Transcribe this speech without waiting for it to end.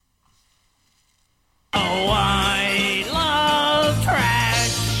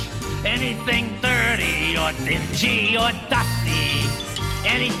dingy or dusty,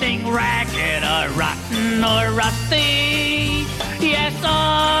 anything ragged or rotten or rusty. Yes,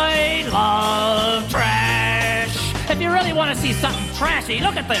 I love trash. If you really want to see something trashy,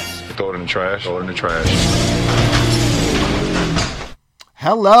 look at this. Throw it in the trash. Throw it in the trash.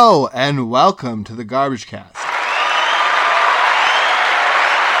 Hello and welcome to the Garbagecast.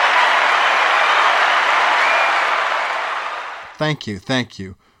 Thank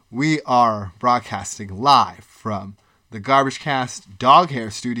you. We are broadcasting live from the Garbagecast Dog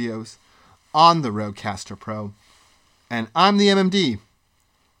Hair Studios on the Rodecaster Pro. And I'm the MMD,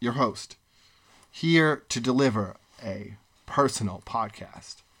 your host, here to deliver a personal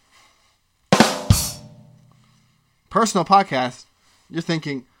podcast. Personal podcast? You're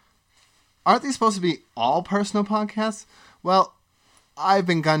thinking, aren't these supposed to be all personal podcasts? Well, I've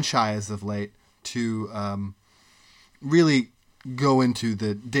been gun shy as of late to really go into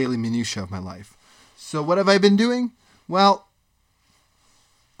the daily minutiae of my life. So what have I been doing? Well,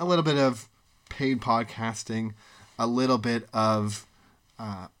 a little bit of paid podcasting, a little bit of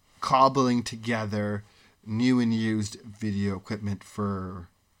cobbling together new and used video equipment for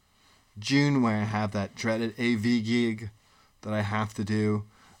June, where I have that dreaded AV gig that I have to do,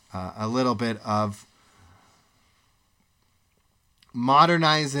 a little bit of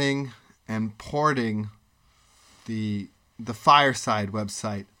modernizing and porting the Fireside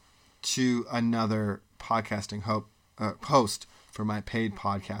website to another podcasting host for my paid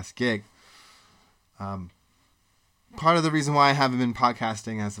podcast gig. Part of the reason why I haven't been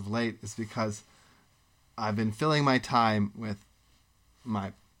podcasting as of late is because I've been filling my time with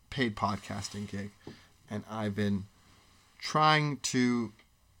my paid podcasting gig, and I've been trying to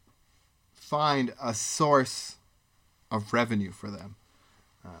find a source of revenue for them.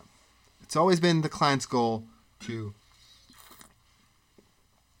 It's always been the client's goal to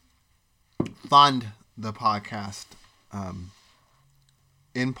fund the podcast,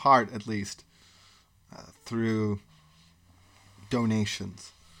 in part at least, through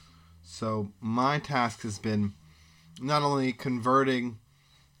donations. So my task has been not only converting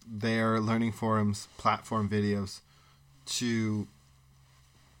their Learning Forums platform videos to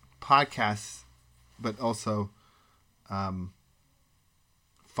podcasts, but also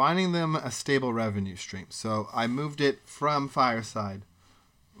finding them a stable revenue stream. So I moved it from Fireside.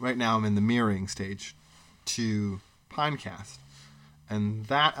 Right now I'm in the mirroring stage to Pinecast. And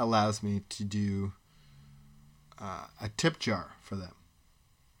that allows me to do a tip jar for them.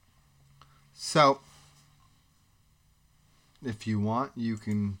 So if you want, you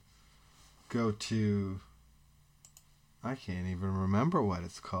can go to, I can't even remember what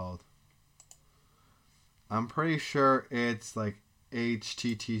it's called. I'm pretty sure it's like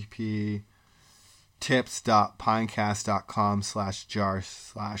http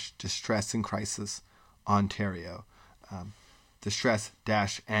tips.pinecast.com/jar/distress and crisis Ontario.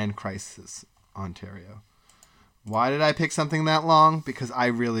 Distress-and crisis Ontario. Why did I pick something that long? Because I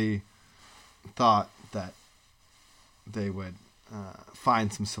really thought that they would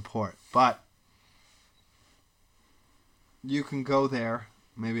find some support. But you can go there,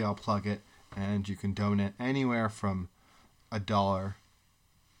 maybe I'll plug it, and you can donate anywhere from $1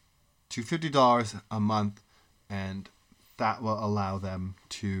 to $50 a month, and that will allow them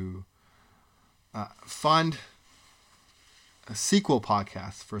to fund a sequel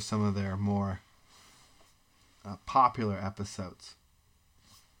podcast for some of their more popular episodes.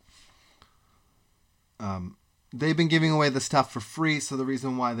 They've been giving away the stuff for free, so the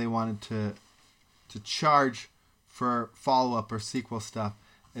reason why they wanted to charge for follow-up or sequel stuff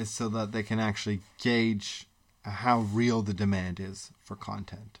is so that they can actually gauge how real the demand is for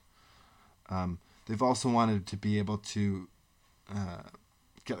content. They've also wanted to be able to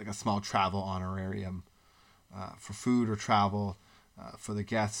get like a small travel honorarium for food or travel for the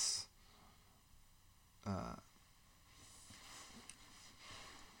guests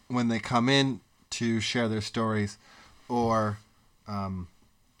when they come in to share their stories, or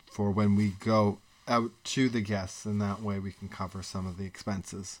for when we go out to the guests, and that way we can cover some of the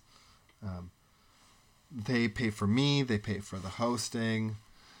expenses. They pay for me, they pay for the hosting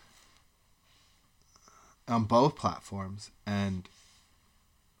on both platforms, and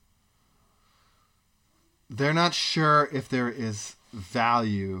they're not sure if there is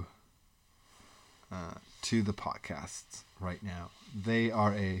value to the podcasts right now. They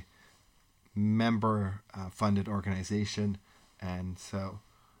are a member-funded organization, and so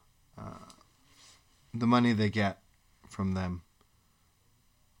the money they get from them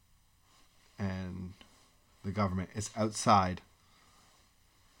and the government is outside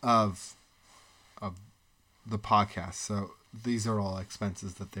of the podcast. So these are all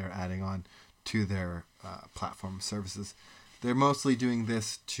expenses that they're adding on to their platform services. They're mostly doing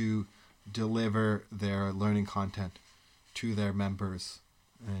this to deliver their learning content to their members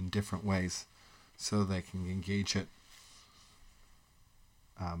in different ways so they can engage it.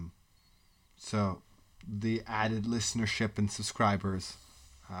 So the added listenership and subscribers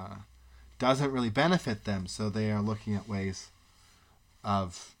doesn't really benefit them, so they are looking at ways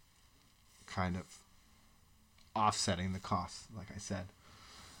of kind of offsetting the costs, like I said.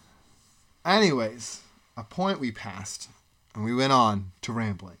 Anyways, a point we passed, and we went on to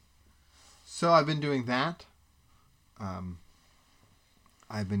rambling. So I've been doing that.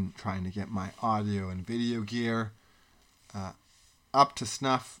 I've been trying to get my audio and video gear up to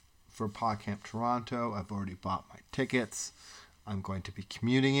snuff for PodCamp Toronto. I've already bought my tickets. I'm going to be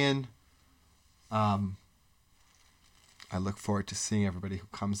commuting in. I look forward to seeing everybody who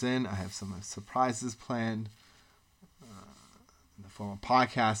comes in. I have some surprises planned in the form of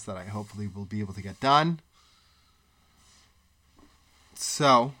podcasts that I hopefully will be able to get done.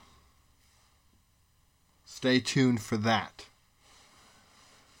 So, stay tuned for that.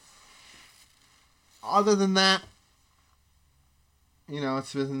 Other than that,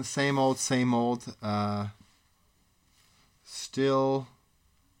 it's been the same old. Still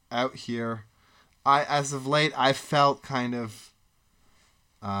out here. As of late, I felt kind of,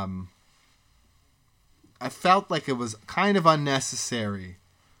 I felt like it was kind of unnecessary.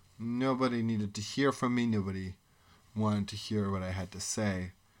 Nobody needed to hear from me. Nobody wanted to hear what I had to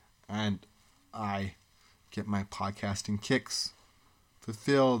say. And I get my podcasting kicks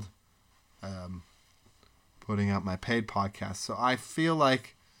fulfilled, putting out my paid podcast. So I feel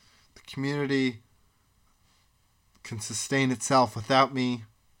like the community can sustain itself without me.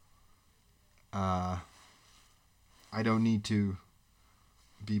 I don't need to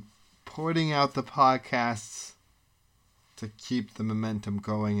be putting out the podcasts to keep the momentum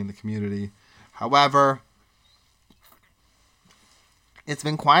going in the community. However, it's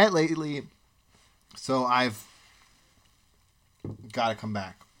been quiet lately, so I've got to come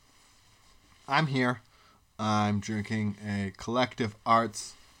back. I'm here. I'm drinking a Collective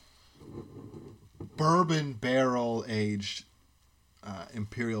Arts bourbon barrel aged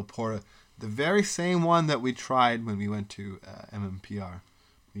Imperial Porter. The very same one that we tried when we went to MMPR.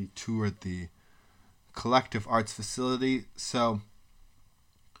 We toured the Collective Arts facility. So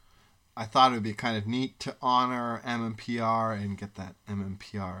I thought it would be kind of neat to honor MMPR and get that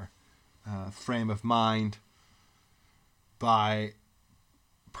MMPR frame of mind by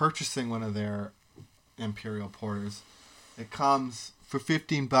purchasing one of their Imperial Porters. It comes for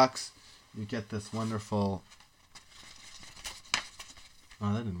 $15. You get this wonderful...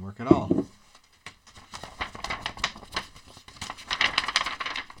 Oh, that didn't work at all.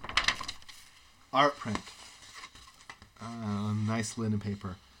 Art print. Nice linen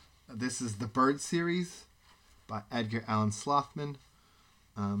paper. This is the Bird series by Edgar Allan Slothman.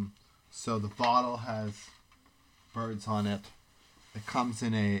 So the bottle has birds on it. It comes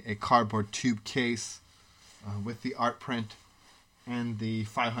in a cardboard tube case with the art print and the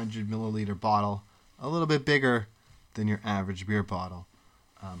 500 milliliter bottle, a little bit bigger than your average beer bottle.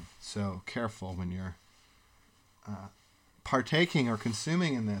 So careful when you're partaking or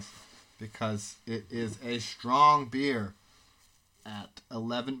consuming in this, because it is a strong beer at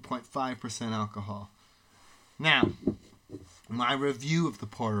 11.5% alcohol. Now, my review of the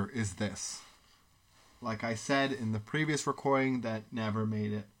porter is this. Like I said in the previous recording that never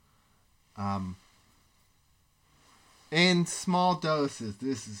made it, in small doses,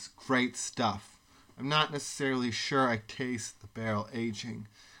 this is great stuff. I'm not necessarily sure I taste the barrel aging.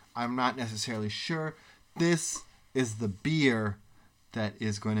 I'm not necessarily sure this is the beer that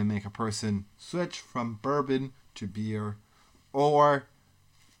is going to make a person switch from bourbon to beer, or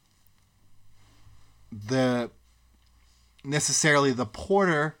necessarily the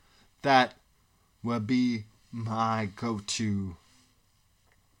porter that will be my go-to,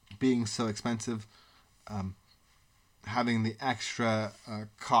 being so expensive, having the extra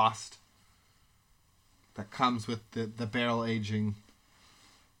cost that comes with the barrel aging.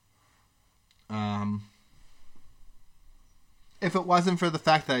 If it wasn't for the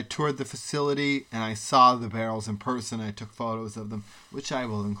fact that I toured the facility and I saw the barrels in person, I took photos of them, which I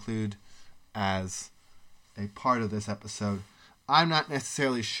will include as a part of this episode, I'm not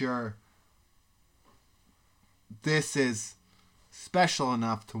necessarily sure this is special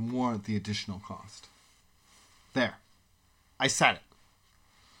enough to warrant the additional cost. There. I said it.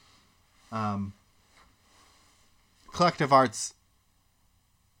 Collective Arts,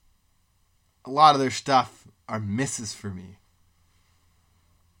 a lot of their stuff are misses for me.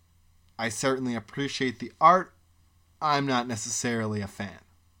 I certainly appreciate the art. I'm not necessarily a fan.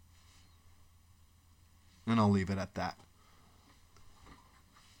 And I'll leave it at that.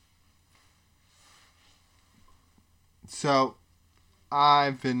 So,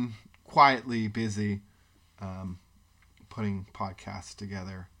 I've been quietly busy putting podcasts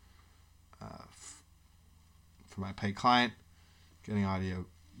together for my paid client, getting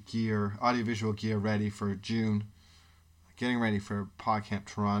audiovisual gear ready for June, getting ready for PodCamp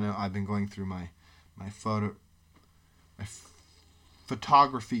Toronto. I've been going through my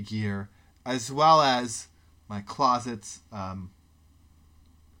photography gear as well as my closets. I've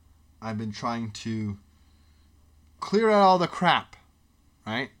been trying to clear out all the crap,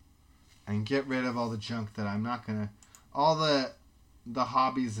 right? And get rid of all the junk that I'm not gonna, all the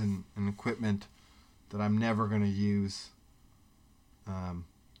hobbies and equipment that I'm never gonna use.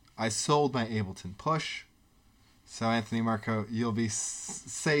 I sold my Ableton Push, so Anthony Marco, you'll be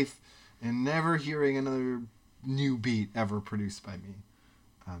safe in never hearing another new beat ever produced by me.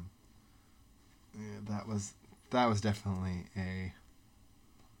 That was definitely a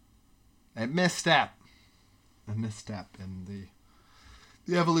misstep. A misstep in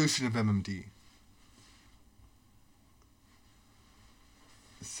the evolution of MMD.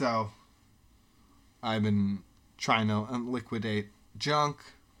 So, I've been trying to liquidate junk.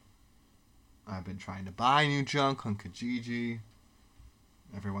 I've been trying to buy new junk on Kijiji.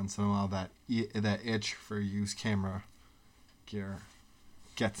 Every once in a while, that itch for used camera gear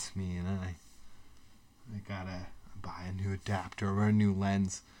gets me, and I gotta buy a new adapter or a new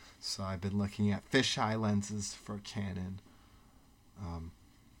lens. So I've been looking at fisheye lenses for Canon.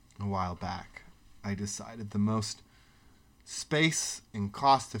 A while back, I decided the most space and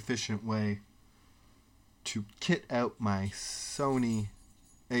cost-efficient way to kit out my Sony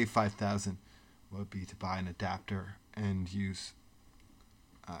A5000 would be to buy an adapter and use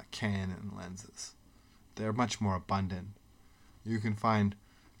Canon lenses. They're much more abundant. You can find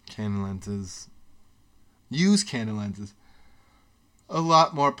Canon lenses, use Canon lenses, a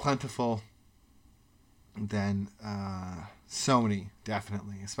lot more plentiful than Sony,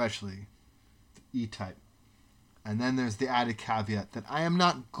 definitely, especially the E-type. And then there's the added caveat that I am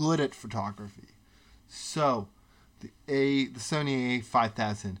not good at photography. So, the Sony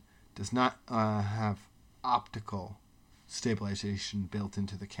A5000 does not have optical stabilization built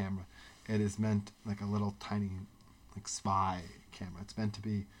into the camera. It is meant like a little tiny spy camera. It's meant to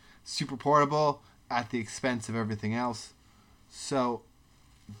be super portable at the expense of everything else. So,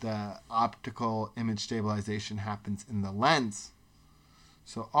 the optical image stabilization happens in the lens.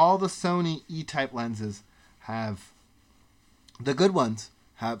 So, all the Sony E-type lenses have, the good ones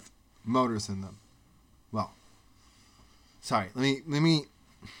have motors in them. Well, sorry, let me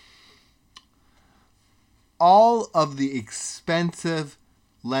all of the expensive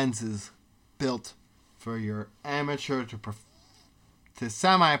lenses built for your amateur to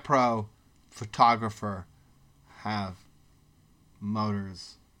semi-pro photographer have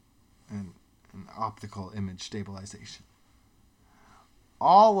motors and optical image stabilization.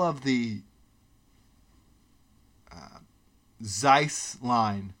 All of the Zeiss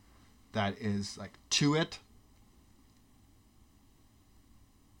line that is like to it,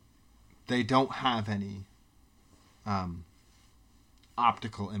 they don't have any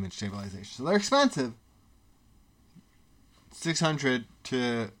optical image stabilization. So they're expensive. $600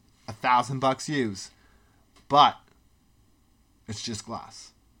 to $1,000 used, but it's just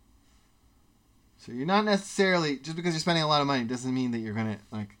glass. So you're not necessarily, just because you're spending a lot of money doesn't mean that you're gonna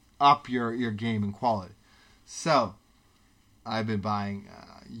up your game and quality. So I've been buying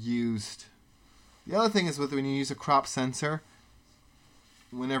used. The other thing is when you use a crop sensor,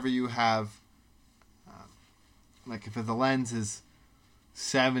 whenever you have if the lens is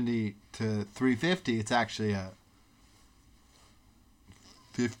 70 to 350, it's actually a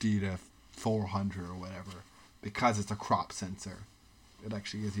 50 to 400 or whatever, because it's a crop sensor. It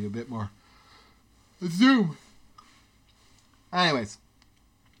actually gives you a bit more zoom. Anyways,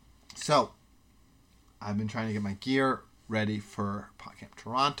 so I've been trying to get my gear ready for PodCamp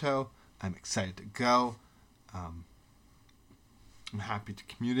Toronto. I'm excited to go. I'm happy to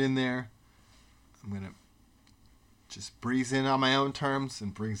commute in there. I'm going to just breeze in on my own terms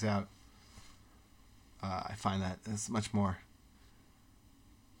and breeze out. I find that it's much more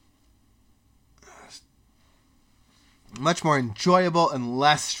enjoyable and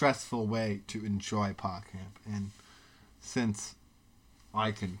less stressful way to enjoy PodCamp. And since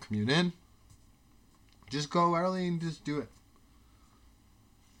I can commute in, just go early and just do it.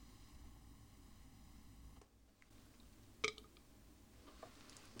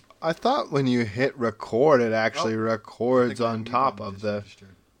 I thought when you hit record, it actually records on top of the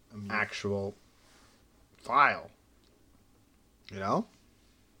actual file. You know?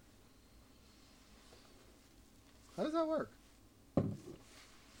 How does that work?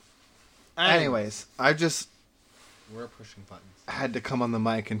 Anyways, I just we're pushing buttons. had to come on the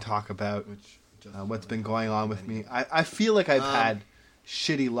mic and talk about what's been going on with me. I feel like I've had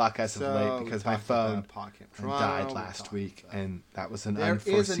shitty luck as of late because my phone died last week, and that was an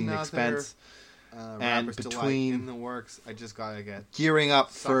unforeseen expense. And between in the works, I just gotta get gearing up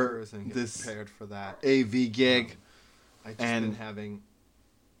for and this prepared for that AV gig I just and been having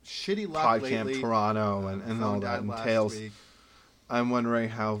shitty luck lately. PodCamp Toronto and all Phone that died last entails. week. I'm wondering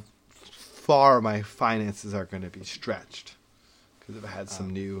how far my finances are going to be stretched because I've had some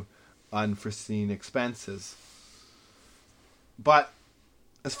new unforeseen expenses. But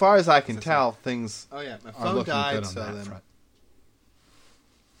as far as I can tell, things Oh yeah, my are phone looking died, good on so that then front.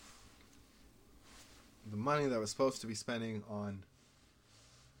 the money that I was supposed to be spending on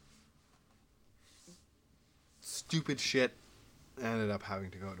stupid shit ended up having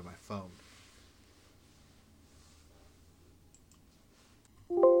to go to my phone.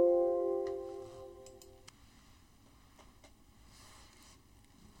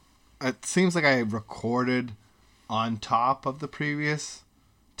 It seems like I recorded on top of the previous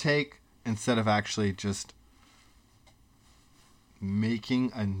take instead of actually just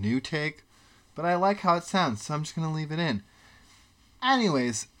making a new take. But I like how it sounds, so I'm just going to leave it in.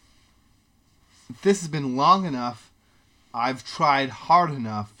 Anyways, this has been long enough. I've tried hard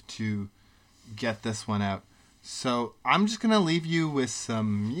enough to get this one out. So I'm just going to leave you with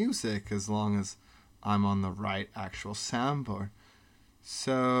some music as long as I'm on the right actual soundboard.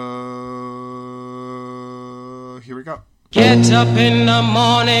 So here we go. Get up in the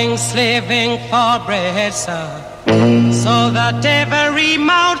morning slaving for bread, sir, so that every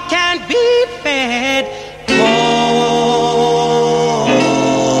mouth can be fed. Oh,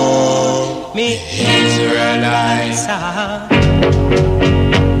 me Israelites,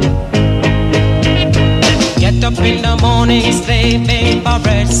 get up in the morning slaving for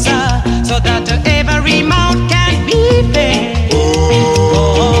bread, sir, so that every mouth can be fed.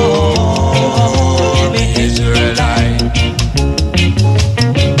 Oh, me Israelites.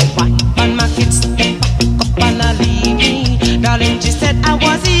 Darling, she said I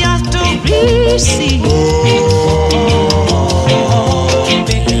was yours to receive. Oh,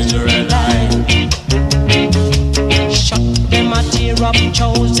 the Israelite. Shut them a tear up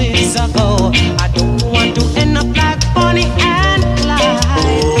choices ago. I don't want to end up like Bonnie and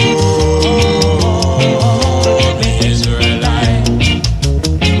Clyde. Oh, the Israelite.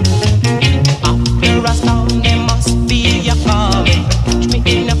 After a storm, there must be a calm. Catch me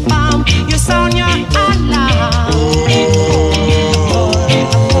in the farm, you sound your alarm.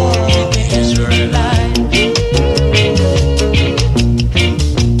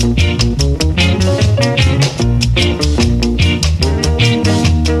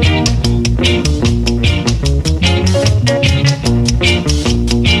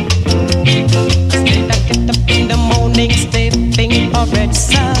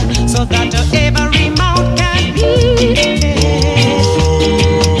 So that